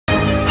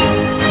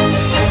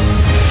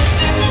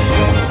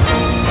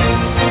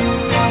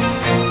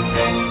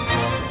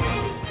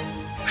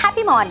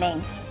morning.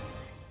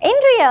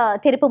 இன்றைய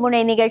திருப்பு முனை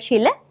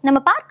நிகழ்ச்சியில் நம்ம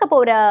பார்க்க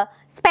போகிற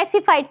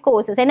ஸ்பெசிஃபைட்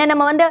கோர்சஸ் என்ன,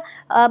 நம்ம வந்து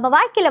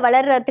வாழ்க்கையில்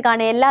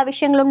வளர்கிறதுக்கான எல்லா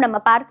விஷயங்களும் நம்ம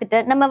பார்த்துட்டு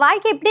நம்ம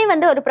வாழ்க்கை எப்படி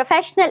வந்து ஒரு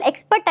ப்ரொஃபஷனல்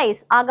எக்ஸ்பர்டைஸ்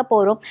ஆக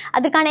போகிறோம்,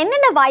 அதுக்கான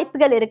என்னென்ன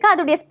வாய்ப்புகள் இருக்குது,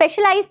 அதோடைய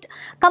ஸ்பெஷலைஸ்ட்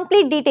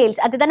கம்ப்ளீட்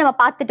டீட்டெயில்ஸ் அதுதான் நம்ம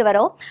பார்த்துட்டு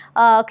வரோம்.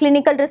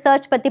 கிளினிக்கல்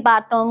ரிசர்ச் பற்றி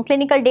பார்த்தோம்,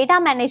 கிளினிக்கல் டேட்டா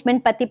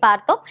மேனேஜ்மெண்ட் பற்றி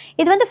பார்த்தோம்.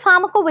 இது வந்து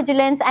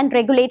pharmacovigilance and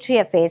regulatory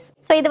affairs.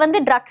 So இது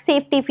வந்து ட்ரக்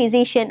சேஃப்டி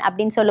ஃபிசிஷியன்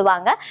அப்படின்னு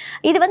சொல்லுவாங்க.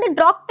 இது வந்து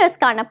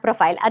டாக்டர்ஸ்க்கான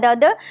ப்ரொஃபைல்,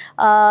 அதாவது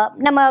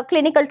நம்ம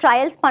கிளினிக்கல்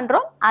ட்ரையல்ஸ்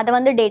பண்ணுறோம், அதை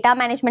வந்து டேட்டா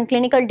மேனேஜ்மெண்ட்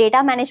கிளினிக்கல் டேட்டா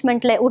மேனேஜ்மெண்ட்டில்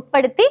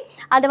உட்படுத்தி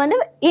அதை வந்து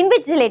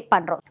இன்விஜிலேட்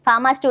பண்ணுறோம்.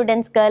 ஃபார்மா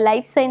ஸ்டூடெண்ட்ஸ்க்கு,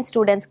 லைஃப் சயின்ஸ்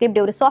ஸ்டூடெண்ட்ஸ்க்கு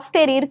இப்படி ஒரு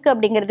சாஃப்ட்வேர் இருக்குது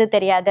அப்படிங்கிறது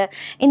தெரியாது,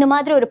 இந்த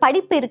மாதிரி ஒரு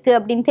படிப்பு இருக்குது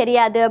அப்படின்னு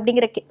தெரியாது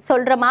அப்படிங்கிற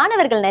சொல்கிற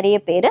மாணவர்கள் நிறைய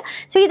பேர்.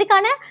 ஸோ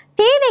இதுக்கான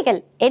தேவைகள்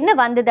என்ன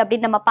வந்தது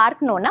அப்படின்னு நம்ம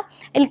பார்க்கணும்னா,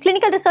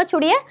 கிளினிக்கல் ரிசர்ச்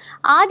உடைய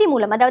ஆதி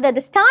மூலம், அதாவது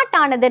அது ஸ்டார்ட்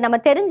ஆனது நம்ம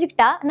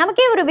தெரிஞ்சுக்கிட்டா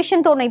நமக்கே ஒரு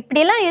விஷயம் தோணும்,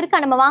 இப்படியெல்லாம் இருக்கா,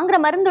 நம்ம வாங்குற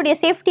மருந்துடைய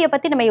சேஃப்டியை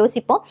பற்றி நம்ம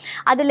யோசிப்போம்.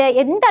 அதில்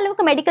எந்த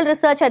அளவுக்கு மெடிக்கல்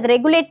ரிசர்ச் அதை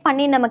ரெகுலேட்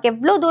பண்ணி நமக்கு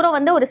எவ்வளோ தூரம்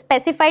வந்து ஒரு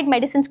ஸ்பெசிஃபைட்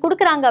மெடிசின்ஸ்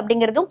கொடுக்குறாங்க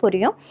அப்படிங்கிறதும்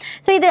புரியும்.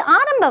 ஸோ இது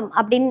ஆரம்பம்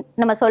அப்படின்னு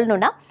நம்ம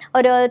சொல்லணும்னா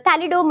ஒரு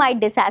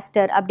தாலிடோமைட்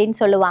டிசாஸ்டர் அப்படின்னு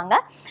சொல்லுவாங்க.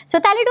 ஸோ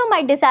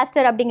தாலிடோமைட்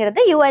டிசாஸ்டர்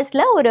அப்படிங்கிறது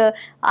யூஎஸ்ல ஒரு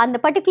அந்த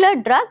particular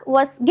drug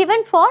was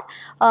given for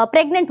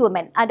pregnant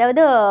woman,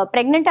 அதாவது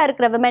பிரெக்னெண்ட்டாக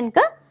இருக்கிற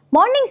விமனுக்கு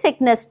மார்னிங்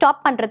சிக்னஸ்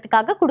ஸ்டாப்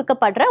பண்ணுறதுக்காக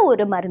கொடுக்கப்படுற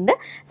ஒரு மருந்து.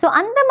 ஸோ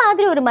அந்த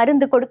மாதிரி ஒரு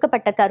மருந்து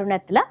கொடுக்கப்பட்ட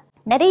தருணத்தில்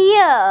நிறைய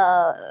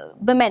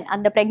விமன்,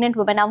 அந்த ப்ரெக்னென்ட்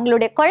விமன்,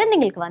 அவங்களுடைய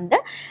குழந்தைங்களுக்கு வந்து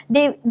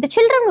தி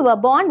children were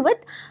born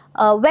with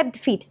வெப்ட்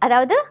feet,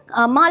 அதாவது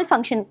மால்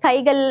ஃபங்க்ஷன்,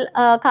 கைகள்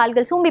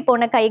கால்கள் சூம்பி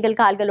போன கைகள்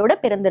கால்களோட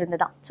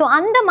பிறந்திருந்துதான். ஸோ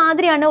அந்த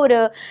மாதிரியான ஒரு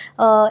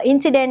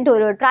இன்சிடெண்ட்,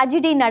 ஒரு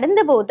ட்ராஜடி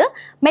நடந்தபோது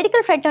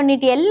மெடிக்கல்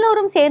ஃப்ரெட்டர்னிட்டி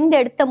எல்லோரும் சேர்ந்து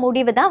எடுத்த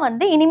முடிவு தான்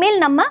வந்து இனிமேல்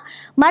நம்ம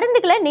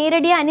மருந்துகளை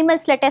நேரடியாக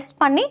அனிமல்ஸில் டெஸ்ட்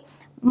பண்ணி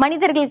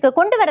மனிதர்களுக்கு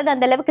கொண்டு வரது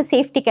அந்த அளவுக்கு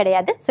சேஃப்டி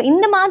கிடையாது. ஸோ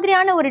இந்த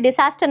மாதிரியான ஒரு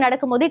டிசாஸ்டர்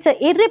நடக்கும்போது இட்ஸ்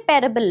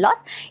irreparable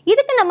லாஸ்.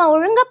 இதுக்கு நம்ம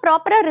ஒழுங்காக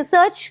ப்ராப்பராக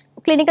ரிசர்ச்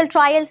கிளினிக்கல்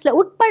ட்ரையல்ஸில்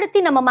உட்படுத்தி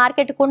நம்ம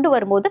மார்க்கெட்டுக்கு கொண்டு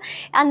வரும்போது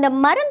அந்த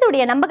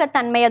மருந்துடைய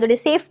நம்பகத்தன்மை, அதோடைய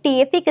சேஃப்டி,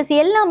 எஃபிகசி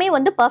எல்லாமே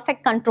வந்து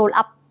பர்ஃபெக்ட் கண்ட்ரோல்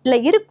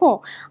இருக்கும்.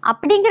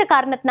 அப்படிங்கிற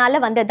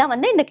காரணத்தினால வந்ததுதான்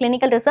வந்து இந்த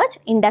கிளினிக்கல் ரிசர்ச்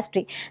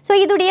இண்டஸ்ட்ரி. ஸோ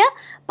இதுடைய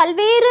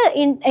பல்வேறு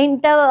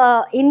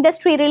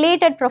இண்டஸ்ட்ரி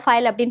ரிலேட்டட்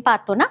ப்ரொஃபைல் அப்படின்னு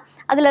பார்த்தோம்னா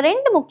அதில்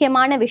ரெண்டு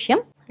முக்கியமான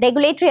விஷயம்.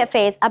 ரெகுலேட்டரி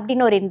அஃபேர்ஸ்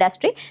அப்படின்னு ஒரு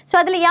இண்டஸ்ட்ரி. ஸோ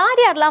அதில்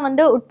யாரெல்லாம்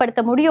வந்து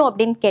உட்படுத்த முடியும்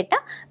அப்படின்னு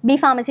கேட்டால் B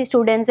pharmacy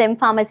students, M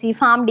pharmacy,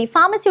 PharmD,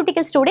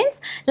 pharmaceutical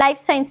students,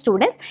 life science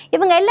students,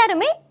 இவங்க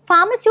எல்லாருமே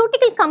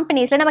ஃபார்மசியூட்டிக்கல்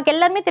கம்பெனிஸில் நமக்கு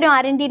எல்லாருமே தெரியும்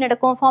R&D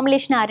நடக்கும்,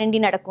 ஃபார்முலேஷன் R&D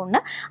நடக்கும்னு.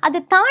 அது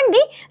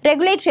தாண்டி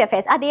ரெகுலேட்டரி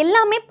அஃபேர்ஸ், அது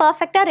எல்லாமே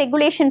பர்ஃபெக்டாக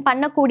ரெகுலேஷன்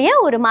பண்ணக்கூடிய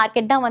ஒரு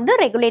மார்க்கெட் தான் வந்து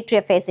ரெகுலேட்டரி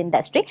அஃபேர்ஸ்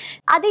இண்டஸ்ட்ரி.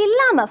 அது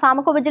இல்லாமல்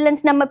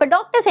ஃபார்மகோவிஜிலன்ஸ், நம்ம இப்போ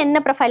டாக்டர்ஸ்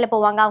என்ன ப்ரொஃபைலில்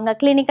போவாங்க, அவங்க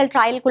கிளினிக்கல்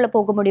ட்ரையலுக்குள்ளே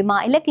போக முடியுமா,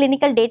 இல்லை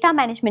கிளினிக்கல் டேட்டா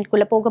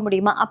மேனேஜ்மெண்ட்குள்ளே போக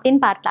முடியுமா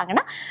அப்படின்னு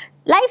பார்த்தாங்கன்னா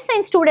லைஃப்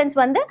சயின்ஸ் ஸ்டூடெண்ட்ஸ்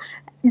வந்து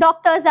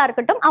டாக்டர்ஸாக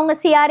இருக்கட்டும், அவங்க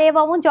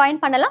CRAவாகவும் ஜாயின்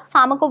பண்ணலாம்,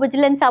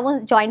 ஃபார்மகோவிஜிலன்ஸாகவும்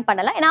ஜாயின்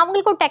பண்ணலாம். ஏன்னா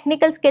அவங்களுக்கும்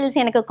டெக்னிக்கல் ஸ்கில்ஸ்,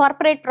 எனக்கு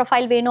கார்பரேட்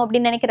ப்ரொஃபைல் வேணும்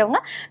அப்படின்னு நினைக்கிறவங்க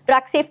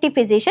ட்ரக் சேஃப்டி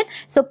ஃபிசிஷியன்.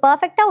 ஸோ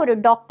பர்ஃபெக்டாக ஒரு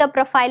டாக்டர்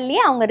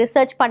ப்ரொஃபைல்லையே அவங்க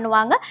ரிசர்ச்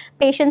பண்ணுவாங்க,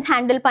 பேஷண்ட்ஸ்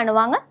ஹேண்டில்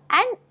பண்ணுவாங்க.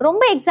 அண்ட்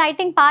ரொம்ப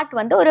எக்ஸைட்டிங் பார்ட்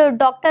வந்து ஒரு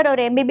டாக்டர்,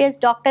 ஒரு MBBS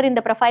டாக்டர்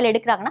இந்த profile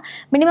எடுக்கிறாங்கன்னா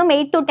minimum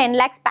 8 to 10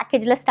 lakhs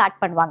பேக்கேஜில் start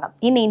பண்ணுவாங்க.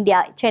 இன்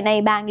இந்தியா, சென்னை,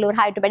 பெங்களூர்,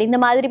 ஹைதராபாத்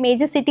இந்த மாதிரி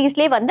மேஜர்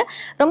சிட்டிஸ்லேயே வந்து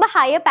ரொம்ப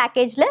ஹையர்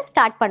பேக்கேஜில்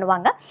ஸ்டார்ட்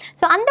பண்ணுவாங்க.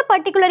 ஸோ அந்த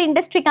பர்டிகுலர்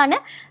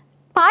இண்டஸ்ட்ரிக்கான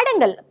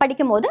பாடங்கள்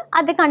படிக்கும் போது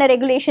அதுக்கான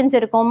ரெகுலேஷன்ஸ்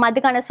இருக்கும்,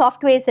 அதுக்கான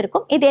சாஃப்ட்வேர்ஸ்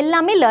இருக்கும், இது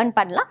எல்லாமே லேர்ன்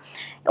பண்ணலாம்.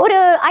 ஒரு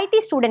IT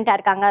ஸ்டூடெண்ட்டாக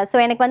இருக்காங்க, ஸோ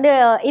எனக்கு வந்து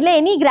இல்லை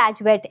எனி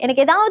கிராஜுவேட்,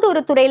 எனக்கு ஏதாவது ஒரு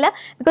துறையில்,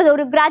 பிகாஸ்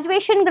ஒரு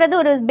கிராஜுவேஷனுங்கிறது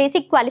ஒரு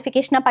பேசிக்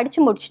குவாலிஃபிகேஷனாக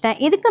படித்து முடிச்சிட்டேன்,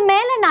 இதுக்கு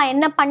மேலே நான்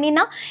என்ன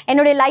பண்ணினா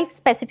என்னுடைய லைஃப்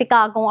ஸ்பெசிஃபிக்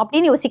ஆகும்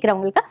அப்படின்னு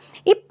யோசிக்கிறவங்களுக்கு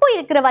இப்போ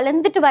இருக்கிற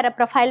வளர்ந்துட்டு வர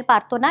ப்ரொஃபைல்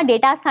பார்த்தோன்னா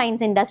டேட்டா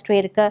சயின்ஸ் இண்டஸ்ட்ரி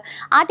இருக்குது,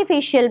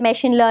 ஆர்டிஃபிஷியல்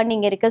மெஷின்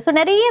லேர்னிங் இருக்குது. ஸோ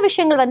நிறைய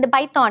விஷயங்கள் வந்து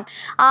பைத்தான்,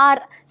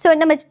 ஸோ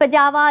நம்ம இப்போ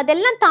ஜாவா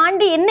அதெல்லாம்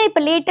தாண்டி என்ன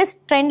இப்போ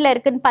லேட்டஸ்ட் ட்ரெண்டில்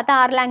இருக்குன்னு பார்த்தா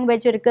R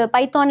லாங்குவேஜ் இருக்குது,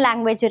 பைத்தான்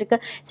லாங்குவேஜ்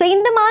இருக்குது. ஸோ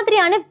இந்த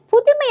மாதிரியான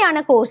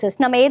புதுமையான கோர்சஸ்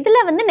நம்ம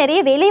எதில் வந்து நிறைய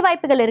வேலை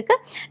வாய்ப்புகள்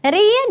இருக்குது,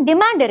 நிறைய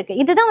டிமாண்ட் இருக்குது.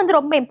 இதுதான் வந்து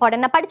ரொம்ப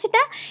இம்பார்ட்டன்ட். நான்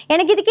படிச்சுட்டேன்,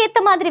 எனக்கு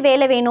இதுக்கேற்ற மாதிரி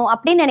வேலை வேணும்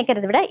அப்படின்னு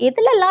நினைக்கிறத விட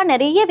எதுலெல்லாம்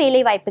நிறைய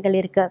வேலை வாய்ப்புகள்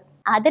இருக்குது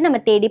அதை நம்ம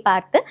தேடி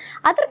பார்த்து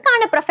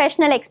அதற்கான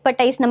ப்ரொஃபஷனல்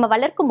எக்ஸ்பர்டைஸ் நம்ம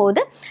வளர்க்கும்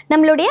போது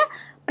நம்மளுடைய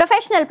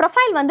ப்ரொஃபஷனல்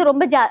ப்ரொஃபைல் வந்து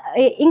ரொம்ப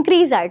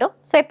இன்க்ரீஸ் ஆகிடும்.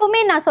 ஸோ எப்போவுமே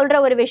நான் சொல்கிற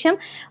ஒரு விஷயம்,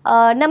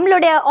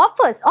 நம்மளுடைய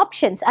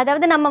ஆப்ஷன்ஸ்,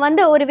 அதாவது நம்ம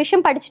வந்து ஒரு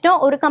விஷயம் படிச்சுட்டோம்,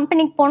 ஒரு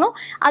கம்பெனிக்கு போனோம்,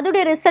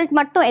 அதோடைய ரிசல்ட்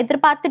மட்டும்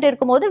எதிர்பார்த்துட்டு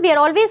இருக்கும்போது we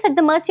are always at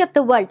the mercy of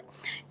the world.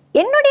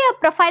 என்னுடைய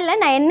ப்ரொஃபைலில்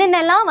நான்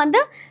என்னென்னலாம்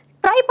வந்து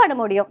ட்ரை பண்ண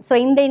முடியும், ஸோ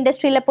இந்த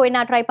இண்டஸ்ட்ரியில் போய்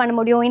நான் ட்ரை பண்ண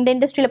முடியும், இந்த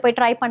இண்டஸ்ட்ரியில் போய்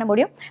ட்ரை பண்ண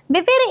முடியும்,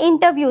 வெவ்வேறு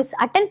இன்டர்வியூஸ்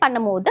அட்டென்ட்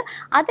பண்ணும்போது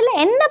அதில்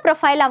என்ன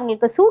ப்ரொஃபைல்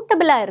அவங்களுக்கு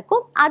சூட்டபிளாக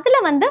இருக்கும் அதில்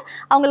வந்து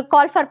அவங்களுக்கு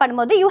கால் ஃபார்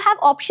பண்ணும்போது you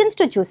have options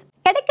to choose.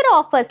 கிடைக்கிற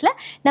ஆஃபர்ஸில்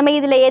நம்ம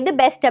இதில் எது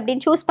பெஸ்ட்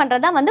அப்படின்னு சூஸ்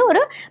பண்ணுறது தான் வந்து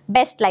ஒரு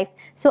பெஸ்ட் லைஃப்.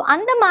 ஸோ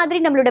அந்த மாதிரி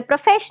நம்மளோட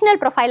ப்ரொஃபஷனல்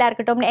ப்ரொஃபைலாக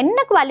இருக்கட்டும், என்ன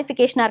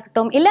குவாலிஃபிகேஷனாக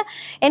இருக்கட்டும், இல்லை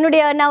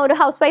நான் ஒரு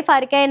ஹவுஸ் ஒய்ஃபாக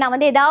இருக்கேன், நான்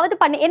வந்து ஏதாவது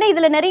பண்ணி, ஏன்னா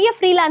இதில் நிறைய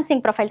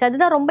ஃப்ரீலான்சிங் ப்ரொஃபைல்ஸ்,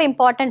 அதுதான் ரொம்ப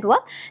இம்பார்ட்டன்ட்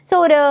ஒர்க். ஸோ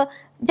ஒரு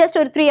ஜஸ்ட்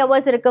ஒரு 3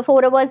 hours இருக்கு,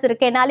 4 hours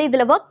இருக்கு, என்னால்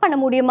இதில் ஒர்க் பண்ண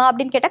முடியுமா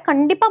அப்படின்னு கேட்டால்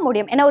கண்டிப்பாக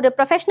முடியும். ஏன்னா ஒரு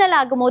ப்ரொஃபஷனல்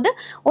ஆகும்போது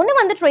ஒன்று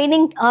வந்து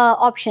ட்ரைனிங்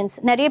ஆப்ஷன்ஸ்,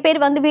 நிறைய பேர்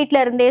வந்து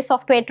வீட்டில் இருந்தே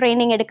சாஃப்ட்வேர்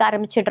ட்ரைனிங் எடுக்க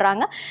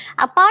ஆரம்பிச்சிடுறாங்க.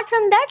 அப்பார்ட்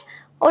ஃப்ரம் தட்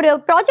ஒரு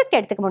ப்ராஜெக்ட்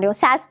எடுத்துக்க முடியும்,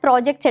 சாஸ்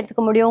ப்ராஜெக்ட்ஸ்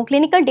எடுத்துக்க முடியும்,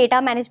 கிளினிக்கல் டேட்டா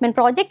மேனேஜ்மெண்ட்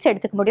ப்ராஜெக்ட்ஸ்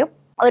எடுத்துக்க முடியும்.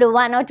 ஒரு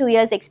 1 or 2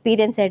 years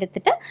எக்ஸ்பீரியன்ஸ்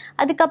எடுத்துட்டு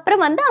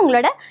அதுக்கப்புறம் வந்து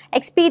அவங்களோட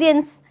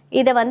எக்ஸ்பீரியன்ஸ்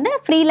இதை வந்து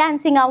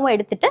ஃப்ரீலான்சிங்காகவும்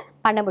எடுத்துட்டு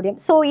பண்ண முடியும்.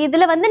 ஸோ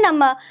இதில் வந்து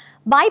நம்ம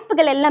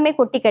வாய்ப்புகள் எல்லாமே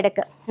கொட்டி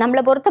கிடக்கு.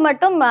 நம்மளை பொறுத்த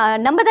மட்டும்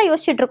நம்ம தான்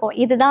யோசிச்சுட்டு இருக்கோம்,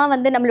 இதுதான்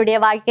வந்து நம்மளுடைய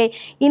வாழ்க்கை,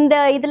 இந்த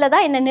இதில்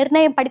தான் என்னை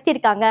நிர்ணயம்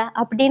படுத்தியிருக்காங்க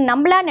அப்படின்னு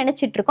நம்மளா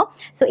நினச்சிட்டு இருக்கோம்.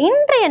 ஸோ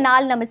இன்றைய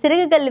நாள் நம்ம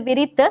சிறகுகள்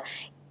விரித்து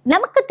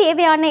நமக்கு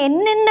தேவையான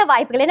என்னென்ன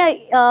வாய்ப்புகள், ஏன்னா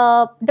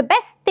the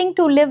best thing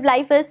to live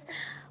life is,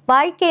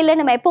 வாழ்க்கையில்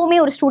நம்ம எப்போவுமே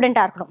ஒரு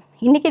ஸ்டூடெண்ட்டாக இருக்கணும்.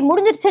 இன்றைக்கி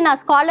முடிஞ்சிருச்சு நான்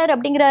ஸ்காலர்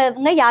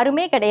அப்படிங்கிறவங்க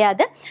யாருமே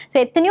கிடையாது. ஸோ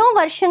எத்தனையோ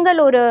வருஷங்கள்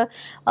ஒரு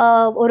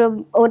ஒரு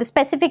ஒரு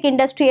ஸ்பெசிஃபிக்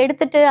இண்டஸ்ட்ரி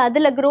எடுத்துகிட்டு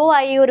அதில் க்ரோ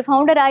ஆகி ஒரு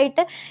ஃபவுண்டர்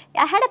ஆகிட்டு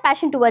ஐ had a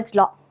fashion towards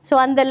law. So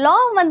அந்த லா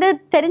வந்து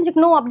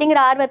தெரிஞ்சுக்கணும் அப்படிங்கிற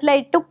ஆர்வத்தில் ஐ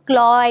டுக்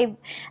லா,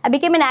 I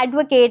became an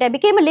advocate, I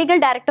became a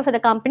legal director for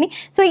the company.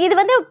 So இது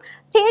வந்து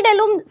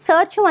தேடலும்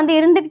சர்ச்சும் வந்து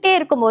இருந்துக்கிட்டே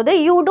இருக்கும்போது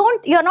you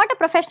are not a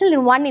professional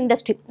in one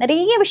industry.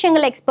 நிறைய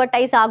விஷயங்கள்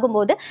எக்ஸ்பர்டைஸ்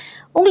ஆகும்போது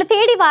உங்களை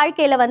தேடி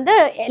வாழ்க்கையில் வந்து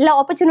எல்லா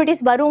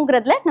ஆப்பர்ச்சுனிட்டிஸ்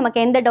வருங்கிறதுல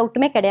நமக்கு எந்த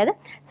டவுட்டுமே கிடையாது.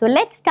 So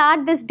let's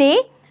start this day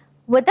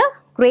with a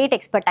great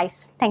expertise.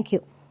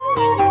 Thank you.